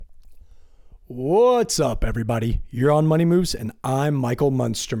What's up, everybody? You're on Money Moves, and I'm Michael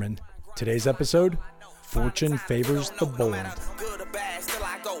Munsterman. Today's episode, Fortune Favors the Bold. Good or bad, still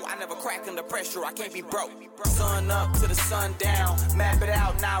I go. I never crack under pressure. I can't be broke. Sun up to the sun down. Map it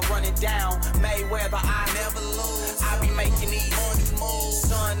out, now run it down. Mayweather, I never lose. I be making these money moves.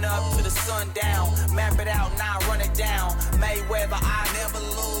 Sun up to the sun down. Map it out, now run it down. Mayweather, I never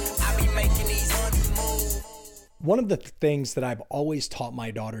lose. I be making these money moves. One of the things that I've always taught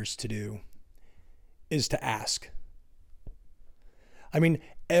my daughters to do is to ask. I mean,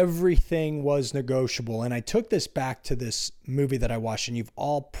 everything was negotiable. And I took this back to this movie that I watched, and you've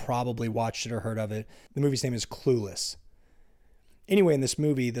all probably watched it or heard of it. The movie's name is Clueless. Anyway, in this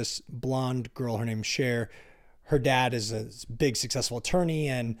movie, this blonde girl, her name's Cher, her dad is a big successful attorney,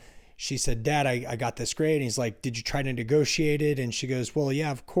 and she said, "Dad, I got this grade." And he's like, "Did you try to negotiate it?" And she goes, "Well,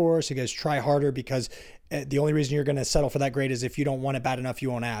 yeah, of course." He goes, "Try harder, because the only reason you're going to settle for that grade is if you don't want it bad enough,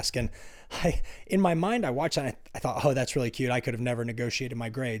 you won't ask." And in my mind, I watched that and I thought, oh, that's really cute. I could have never negotiated my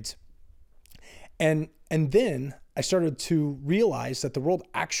grades. And then I started to realize that the world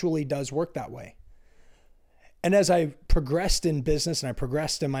actually does work that way. And as I progressed in business and I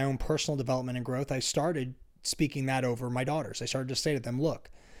progressed in my own personal development and growth, I started speaking that over my daughters. I started to say to them, look,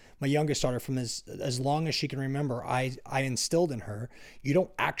 my youngest daughter, from as long as she can remember, I instilled in her, you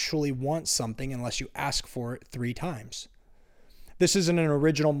don't actually want something unless you ask for it 3 times. This isn't an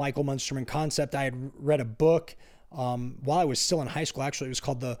original Michael Munsterman concept. I had read a book while I was still in high school. Actually, it was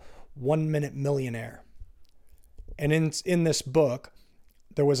called The 1 Minute Millionaire. And in this book,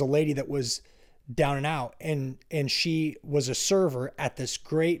 there was a lady that was down and out, and she was a server at this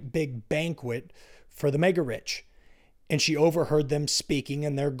great big banquet for the mega rich. And she overheard them speaking,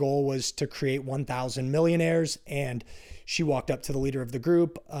 and their goal was to create 1,000 millionaires. And she walked up to the leader of the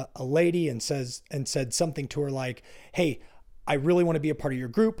group, a lady, and said something to her like, "Hey, I really want to be a part of your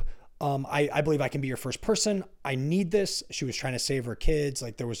group. I believe I can be your first person. I need this." She was trying to save her kids.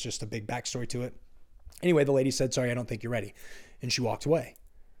 Like, there was just a big backstory to it. Anyway, the lady said, "Sorry, I don't think you're ready." And she walked away.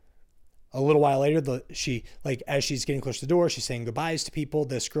 A little while later, as she's getting close to the door, she's saying goodbyes to people.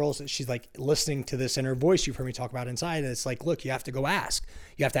 This girl, she's like listening to this inner voice you've heard me talk about inside. And it's like, look, you have to go ask.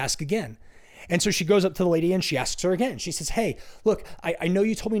 You have to ask again. And so she goes up to the lady and she asks her again. She says, "Hey, look, I know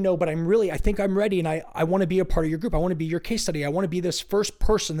you told me no, but I think I'm ready. And I want to be a part of your group. I want to be your case study. I want to be this first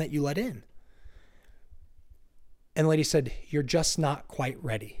person that you let in." And the lady said, "You're just not quite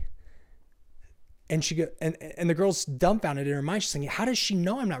ready." And and the girl's dumbfounded in her mind. She's thinking, how does she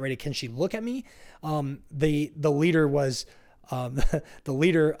know I'm not ready? Can she look at me? The leader was, the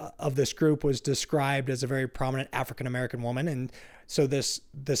leader of this group was described as a very prominent African-American woman. And so this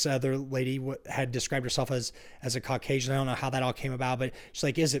other lady had described herself as a Caucasian. I don't know how that all came about, but she's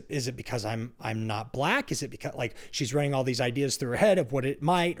like, is it because I'm not black? Is it because, like, she's running all these ideas through her head of what it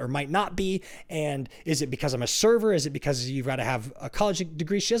might or might not be? And is it because I'm a server? Is it because you've got to have a college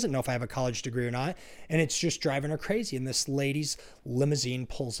degree? She doesn't know if I have a college degree or not. And it's just driving her crazy. And this lady's limousine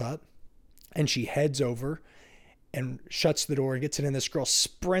pulls up and she heads over and shuts the door and gets in. And this girl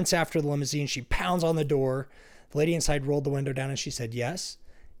sprints after the limousine. She pounds on the door. The lady inside rolled the window down and she said, "Yes."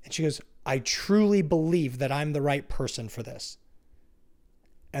 And she goes, "I truly believe that I'm the right person for this."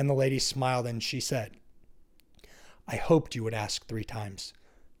 And the lady smiled and she said, "I hoped you would ask 3 times.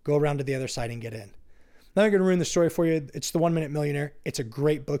 Go around to the other side and get in." Now I'm going to ruin the story for you. It's The 1 Minute Millionaire. It's a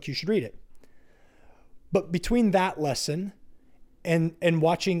great book. You should read it. But between that lesson and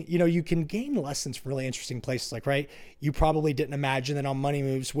watching, you can gain lessons from really interesting places. Like, right, you probably didn't imagine that on Money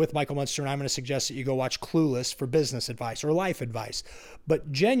Moves with Michael Munsterman, I'm going to suggest that you go watch Clueless for business advice or life advice.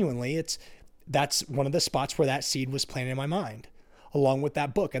 But genuinely, that's one of the spots where that seed was planted in my mind, along with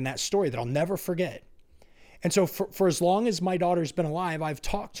that book and that story that I'll never forget. And so for as long as my daughter's been alive, I've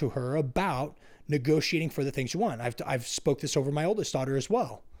talked to her about negotiating for the things you want. I've spoke this over my oldest daughter as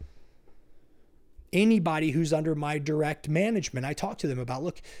well. Anybody who's under my direct management, I talk to them about,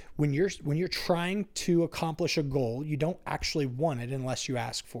 look, when you're trying to accomplish a goal, you don't actually want it unless you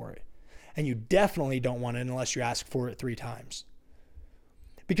ask for it. And you definitely don't want it unless you ask for it 3 times.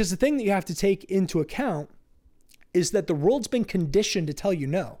 Because the thing that you have to take into account is that the world's been conditioned to tell you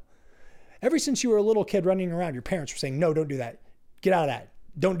no. Ever since you were a little kid running around, your parents were saying, "No, don't do that. Get out of that.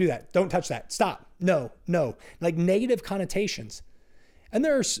 Don't do that. Don't touch that. Stop. No." Like negative connotations. And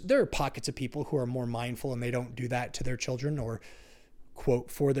there are pockets of people who are more mindful and they don't do that to their children or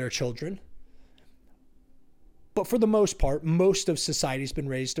quote for their children. But for the most part, most of society's been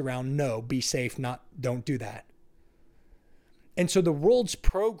raised around no, be safe, don't do that. And so the world's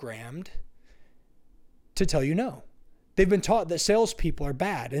programmed to tell you no. They've been taught that salespeople are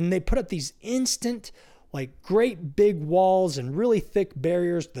bad, and they put up these instant like great big walls and really thick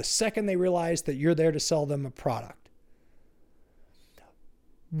barriers the second they realize that you're there to sell them a product.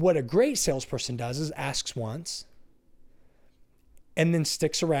 What a great salesperson does is asks once and then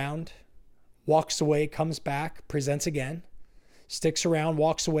sticks around, walks away, comes back, presents again, sticks around,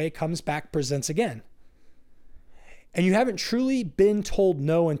 walks away, comes back, presents again. And you haven't truly been told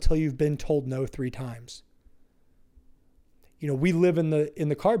no until you've been told no 3 times. You know, we live in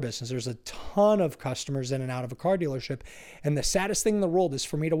the car business. There's a ton of customers in and out of a car dealership. And the saddest thing in the world is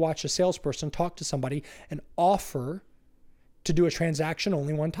for me to watch a salesperson talk to somebody and offer to do a transaction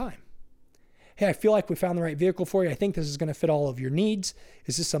only one time. Hey, I feel like we found the right vehicle for you. I think this is going to fit all of your needs.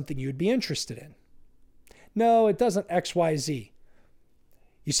 Is this something you would be interested in? No, it doesn't, XYZ.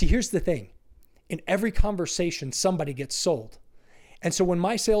 You see, here's the thing. In every conversation, somebody gets sold. And so when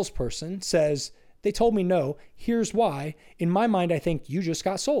my salesperson says, they told me no, here's why, in my mind, I think you just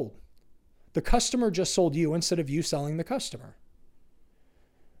got sold. The customer just sold you instead of you selling the customer.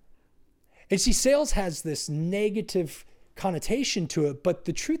 And see, sales has this negative connotation to it, but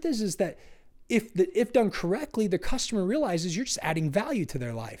the truth is that if done correctly, the customer realizes you're just adding value to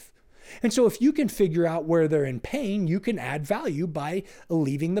their life. And so if you can figure out where they're in pain, you can add value by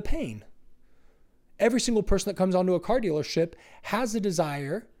alleviating the pain. Every single person that comes onto a car dealership has a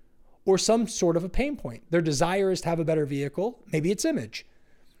desire or some sort of a pain point. Their desire is to have a better vehicle. Maybe it's image.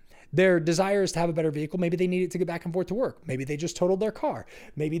 Their desire is to have a better vehicle. Maybe they need it to get back and forth to work. Maybe they just totaled their car.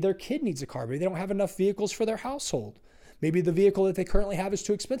 Maybe their kid needs a car. Maybe they don't have enough vehicles for their household. Maybe the vehicle that they currently have is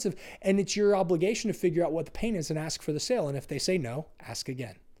too expensive. And it's your obligation to figure out what the pain is and ask for the sale. And if they say no, ask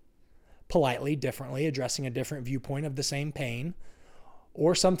again. Politely, differently, addressing a different viewpoint of the same pain.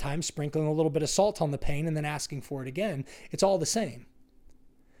 Or sometimes sprinkling a little bit of salt on the pain and then asking for it again. It's all the same.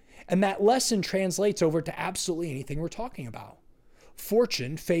 And that lesson translates over to absolutely anything we're talking about.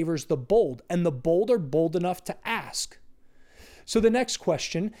 Fortune favors the bold, and the bold are bold enough to ask. So the next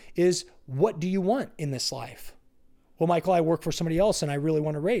question is, what do you want in this life? Well, Michael, I work for somebody else and I really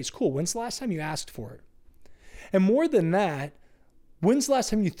want to raise. Cool. When's the last time you asked for it? And more than that, when's the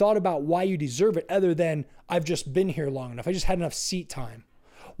last time you thought about why you deserve it other than I've just been here long enough? I just had enough seat time.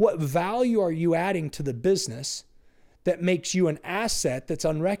 What value are you adding to the business that makes you an asset that's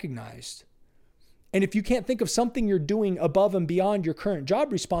unrecognized? And if you can't think of something you're doing above and beyond your current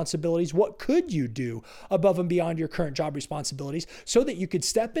job responsibilities, what could you do above and beyond your current job responsibilities so that you could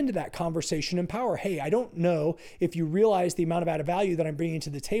step into that conversation and power? Hey, I don't know if you realize the amount of added value that I'm bringing to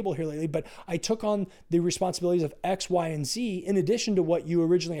the table here lately, but I took on the responsibilities of X, Y, and Z in addition to what you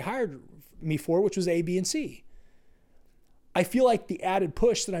originally hired me for, which was A, B, and C. I feel like the added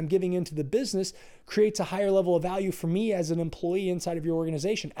push that I'm giving into the business creates a higher level of value for me as an employee inside of your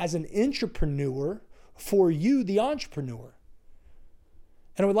organization, as an entrepreneur for you, the entrepreneur.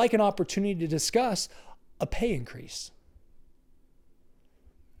 And I would like an opportunity to discuss a pay increase.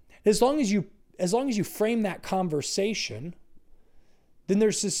 As long as you frame that conversation, then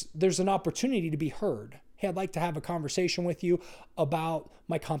there's an opportunity to be heard. Hey, I'd like to have a conversation with you about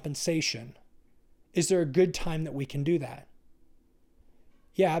my compensation. Is there a good time that we can do that?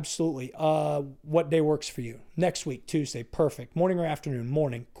 Yeah, absolutely. What day works for you? Next week, Tuesday. Perfect. Morning or afternoon?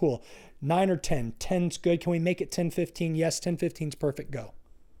 Morning. Cool. 9 or 10? 10's good. Can we make it 10:15? Yes, 10:15's perfect. Go.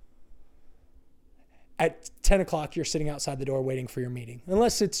 At 10 o'clock, you're sitting outside the door waiting for your meeting.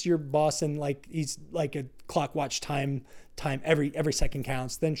 Unless it's your boss and he's like a clock watch time every second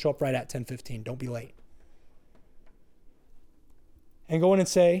counts. Then show up right at 10:15. Don't be late. And go in and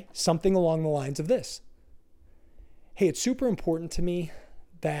say something along the lines of this. Hey, it's super important to me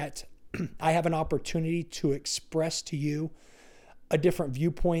that I have an opportunity to express to you a different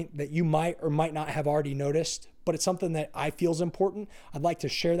viewpoint that you might or might not have already noticed, but it's something that I feel is important. I'd like to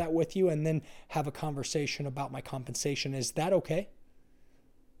share that with you and then have a conversation about my compensation. Is that okay?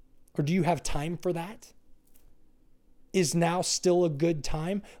 Or do you have time for that? Is now still a good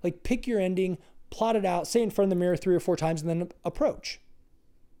time? Like, pick your ending, plot it out, say in front of the mirror 3 or 4 times, and then approach.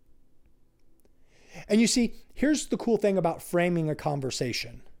 And you see, here's the cool thing about framing a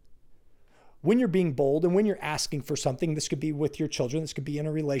conversation. When you're being bold and when you're asking for something, this could be with your children, this could be in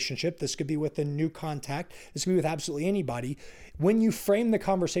a relationship, this could be with a new contact, this could be with absolutely anybody. When you frame the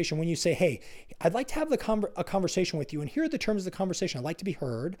conversation, when you say, hey, I'd like to have a conversation with you, and here are the terms of the conversation. I'd like to be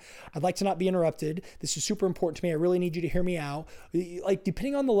heard. I'd like to not be interrupted. This is super important to me. I really need you to hear me out. Like,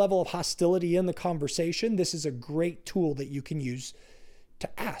 depending on the level of hostility in the conversation, this is a great tool that you can use to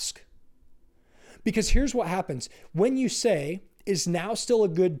ask. Because here's what happens. When you say, is now still a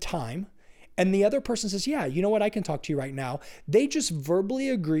good time? And the other person says, yeah, you know what? I can talk to you right now. They just verbally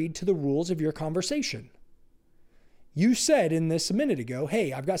agreed to the rules of your conversation. You said in this a minute ago,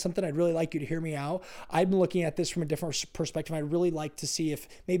 hey, I've got something I'd really like you to hear me out. I'm looking at this from a different perspective. I'd really like to see if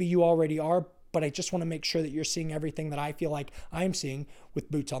maybe you already are, but I just want to make sure that you're seeing everything that I feel like I'm seeing with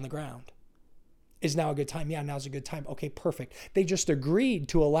boots on the ground. Is now a good time? Yeah, now's a good time. Okay, perfect. They just agreed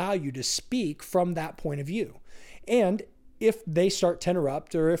to allow you to speak from that point of view. And if they start to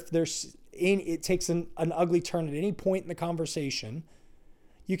interrupt, or if it takes an ugly turn at any point in the conversation,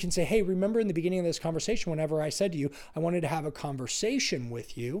 you can say, hey, remember in the beginning of this conversation, whenever I said to you, I wanted to have a conversation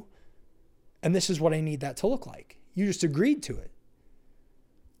with you, and this is what I need that to look like. You just agreed to it.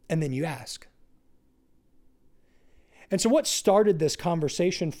 And then you ask. And so what started this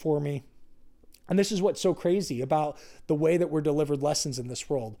conversation for me, and this is what's so crazy about the way that we're delivered lessons in this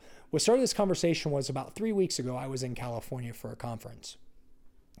world. What started this conversation was about 3 weeks ago, I was in California for a conference.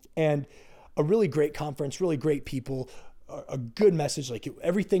 And a really great conference, really great people, a good message. Like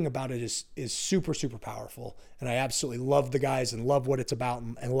everything about it is super, super powerful. And I absolutely love the guys and love what it's about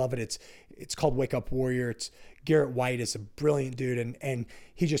and love it. It's called Wake Up Warrior. It's Garrett White is a brilliant dude. And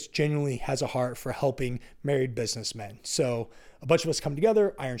he just genuinely has a heart for helping married businessmen. So a bunch of us come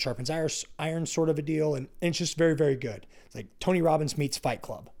together, iron sharpens iron sort of a deal. And it's just very, very good. It's like Tony Robbins meets Fight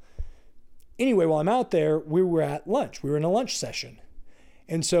Club. Anyway, while I'm out there, we were at lunch. We were in a lunch session.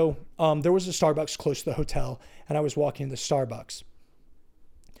 And so there was a Starbucks close to the hotel, and I was walking to the Starbucks.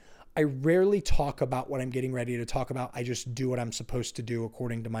 I rarely talk about what I'm getting ready to talk about. I just do what I'm supposed to do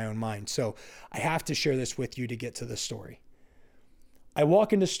according to my own mind. So I have to share this with you to get to the story. I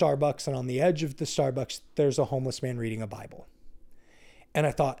walk into Starbucks, and on the edge of the Starbucks, there's a homeless man reading a Bible. And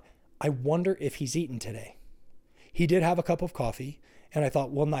I thought, I wonder if he's eaten today. He did have a cup of coffee. And I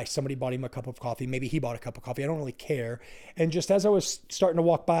thought, well, nice. Somebody bought him a cup of coffee. Maybe he bought a cup of coffee. I don't really care. And just as I was starting to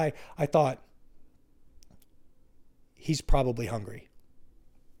walk by, I thought, he's probably hungry.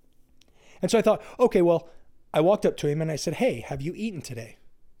 And so I thought, okay, well, I walked up to him and I said, hey, have you eaten today?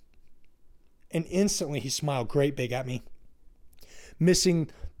 And instantly he smiled great big at me, missing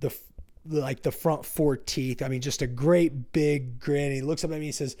the front 4 teeth. I mean, just a great big grin. He looks up at me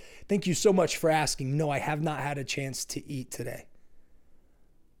and says, thank you so much for asking. No, I have not had a chance to eat today.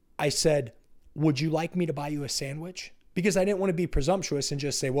 I said, would you like me to buy you a sandwich? Because I didn't want to be presumptuous and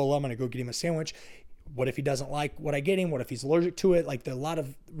just say, well, I'm going to go get him a sandwich. What if he doesn't like what I get him? What if he's allergic to it? Like, there are a lot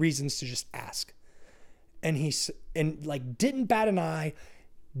of reasons to just ask. And didn't bat an eye,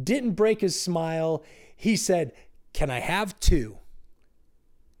 didn't break his smile. He said, can I have 2?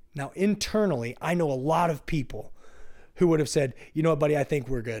 Now, internally, I know a lot of people who would have said, you know what, buddy, I think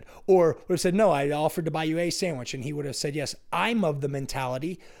we're good. Or would have said, no, I offered to buy you a sandwich. And he would have said, yes. I'm of the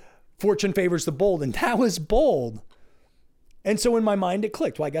mentality, fortune favors the bold. And that was bold. And so in my mind, it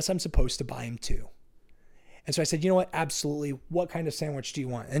clicked. Well, I guess I'm supposed to buy him 2. And so I said, you know what? Absolutely. What kind of sandwich do you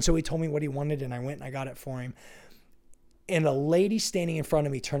want? And so he told me what he wanted, and I went and I got it for him. And a lady standing in front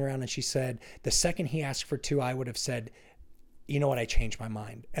of me turned around and she said, the second he asked for 2, I would have said, you know what? I changed my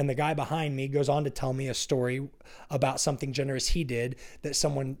mind. And the guy behind me goes on to tell me a story about something generous he did that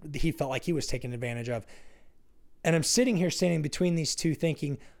he felt like he was taken advantage of. And I'm sitting here standing between these two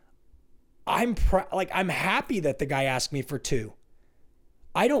thinking, I'm happy that the guy asked me for 2.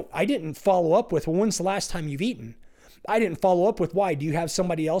 I didn't follow up with, well, when's the last time you've eaten? I didn't follow up with, why? Do you have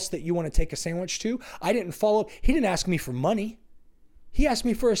somebody else that you want to take a sandwich to? I didn't follow up. He didn't ask me for money. He asked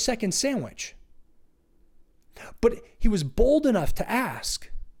me for a second sandwich. But he was bold enough to ask.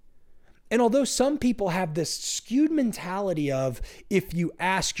 And although some people have this skewed mentality of, if you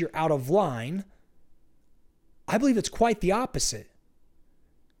ask, you're out of line, I believe it's quite the opposite.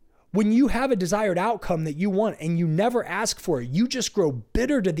 When you have a desired outcome that you want and you never ask for it, you just grow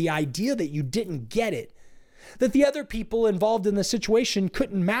bitter to the idea that you didn't get it, that the other people involved in the situation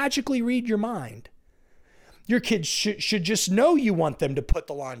couldn't magically read your mind. Your kids should just know you want them to put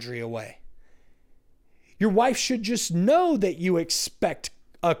the laundry away. Your wife should just know that you expect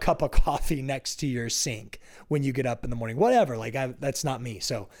a cup of coffee next to your sink when you get up in the morning. Whatever, that's not me.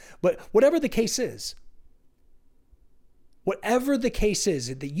 But whatever the case is,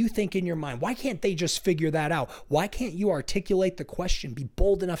 that you think in your mind, why can't they just figure that out? Why can't you articulate the question, be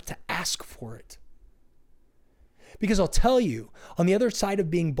bold enough to ask for it? Because I'll tell you, on the other side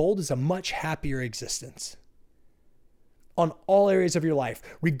of being bold is a much happier existence. On all areas of your life,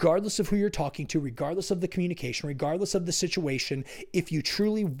 regardless of who you're talking to, regardless of the communication, regardless of the situation, if you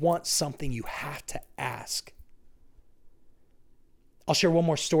truly want something, you have to ask. I'll share one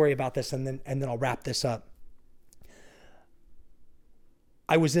more story about this and then I'll wrap this up.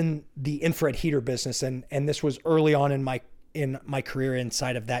 I was in the infrared heater business and this was early on in my career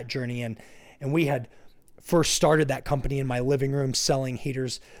inside of that journey. And we had first started that company in my living room selling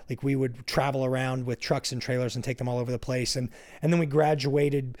heaters. Like we would travel around with trucks and trailers and take them all over the place. And then we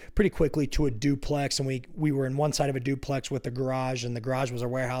graduated pretty quickly to a duplex, and we were in one side of a duplex with the garage, and the garage was our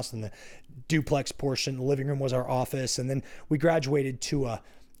warehouse, and the duplex portion, the living room, was our office. And then we graduated to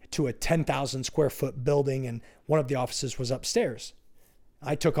a 10,000 square foot building, and one of the offices was upstairs.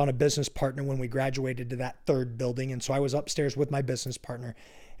 I took on a business partner when we graduated to that third building. And so I was upstairs with my business partner,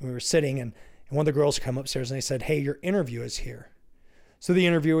 and we were sitting, and one of the girls come upstairs and they said, "Hey, your interview is here." So the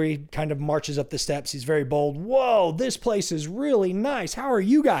interviewee kind of marches up the steps. He's very bold. "Whoa, this place is really nice. How are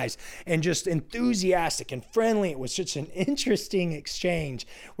you guys?" And just enthusiastic and friendly. It was such an interesting exchange.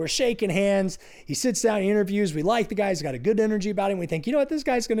 We're shaking hands. He sits down, he interviews. We like the guy. He's got a good energy about him. We think, you know what, this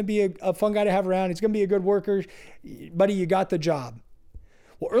guy's going to be a fun guy to have around. He's going to be a good worker. Buddy, you got the job.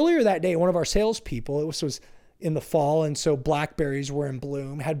 Well, earlier that day, one of our salespeople, it was in the fall, and so blackberries were in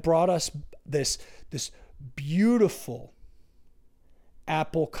bloom, had brought us this beautiful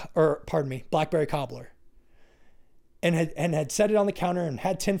blackberry cobbler, and had set it on the counter and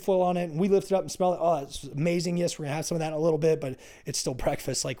had tinfoil on it, and we lifted it up and smelled it. Oh, it's amazing. Yes, we're gonna have some of that in a little bit, but it's still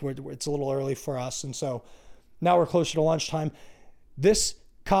breakfast. Like it's a little early for us, and so now we're closer to lunchtime. This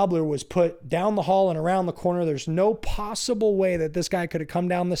cobbler was put down the hall and around the corner. There's no possible way that this guy could have come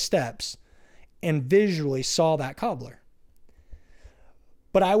down the steps and visually saw that cobbler.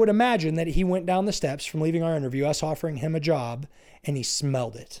 But I would imagine that he went down the steps from leaving our interview, us offering him a job, and he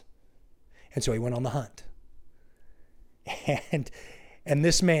smelled it. And so he went on the hunt. And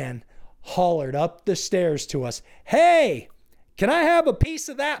this man hollered up the stairs to us, "Hey, can I have a piece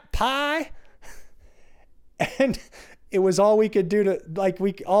of that pie?" And it was all we could do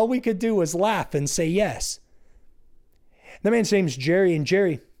all we could do was laugh and say yes. The man's name's Jerry, and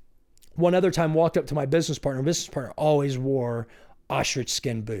Jerry one other time walked up to my business partner. Business partner always wore ostrich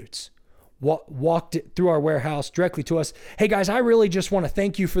skin boots. Walked it through our warehouse directly to us. "Hey guys, I really just want to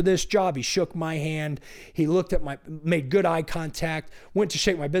thank you for this job." He shook my hand. He looked at made good eye contact, went to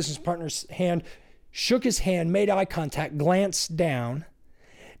shake my business partner's hand, shook his hand, made eye contact, glanced down,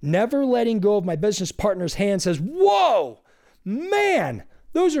 never letting go of my business partner's hand, says, "Whoa, man,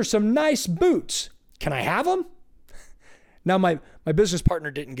 those are some nice boots. Can I have them?" Now, my business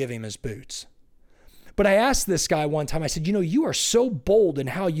partner didn't give him his boots. But I asked this guy one time, I said, "You are so bold in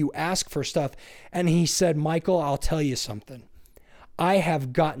how you ask for stuff." And he said, "Michael, I'll tell you something. I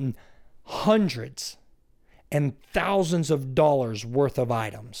have gotten hundreds and thousands of dollars worth of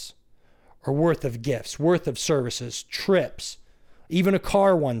items, or worth of gifts, worth of services, trips, even a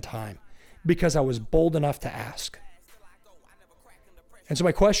car one time, because I was bold enough to ask." And so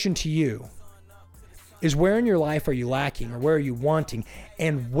my question to you is, where in your life are you lacking, or where are you wanting?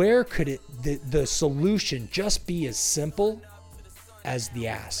 And where could the solution just be as simple as the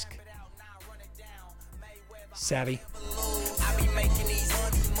ask? Savvy?